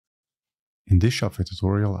In this Shopify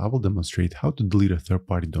tutorial, I will demonstrate how to delete a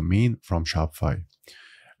third-party domain from Shopify.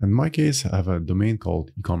 In my case, I have a domain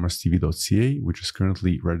called ecommercetv.ca, which is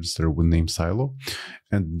currently registered with NameSilo,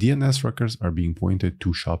 and DNS records are being pointed to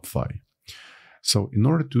Shopify. So in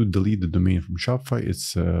order to delete the domain from Shopify,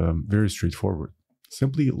 it's very straightforward.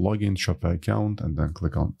 Simply log in Shopify account and then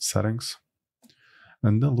click on Settings,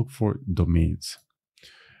 and then look for Domains.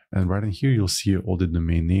 And right in here, you'll see all the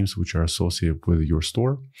domain names which are associated with your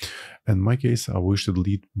store. In my case, I wish to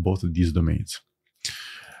delete both of these domains.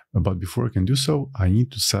 But before I can do so, I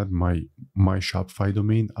need to set my Shopify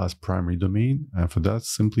domain as primary domain. And for that,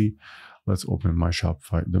 simply let's open my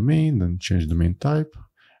Shopify domain, then change domain type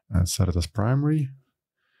and set it as primary.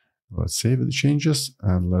 Let's save the changes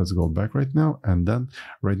and let's go back right now. And then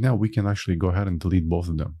right now we can actually go ahead and delete both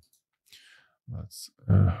of them. Let's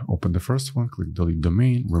open the first one, click delete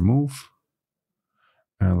domain, remove.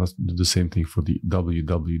 And let's do the same thing for the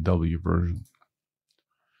www version.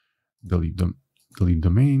 Delete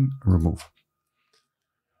domain, remove.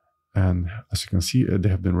 And as you can see, they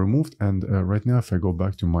have been removed. And right now, if I go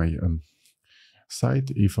back to my site,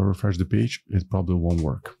 if I refresh the page, it probably won't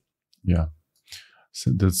work. Yeah.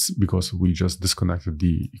 So that's because we just disconnected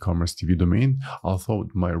the e-commerce TV domain, although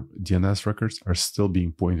my DNS records are still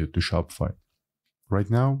being pointed to Shopify. Right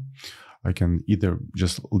now, I can either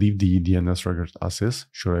just leave the DNS records as is,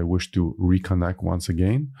 should I wish to reconnect once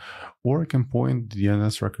again, or I can point the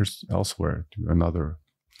DNS records elsewhere to another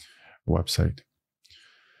website.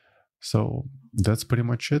 So that's pretty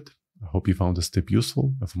much it. I hope you found this tip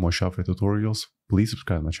useful. And for more Shopify tutorials, please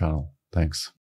subscribe to my channel. Thanks.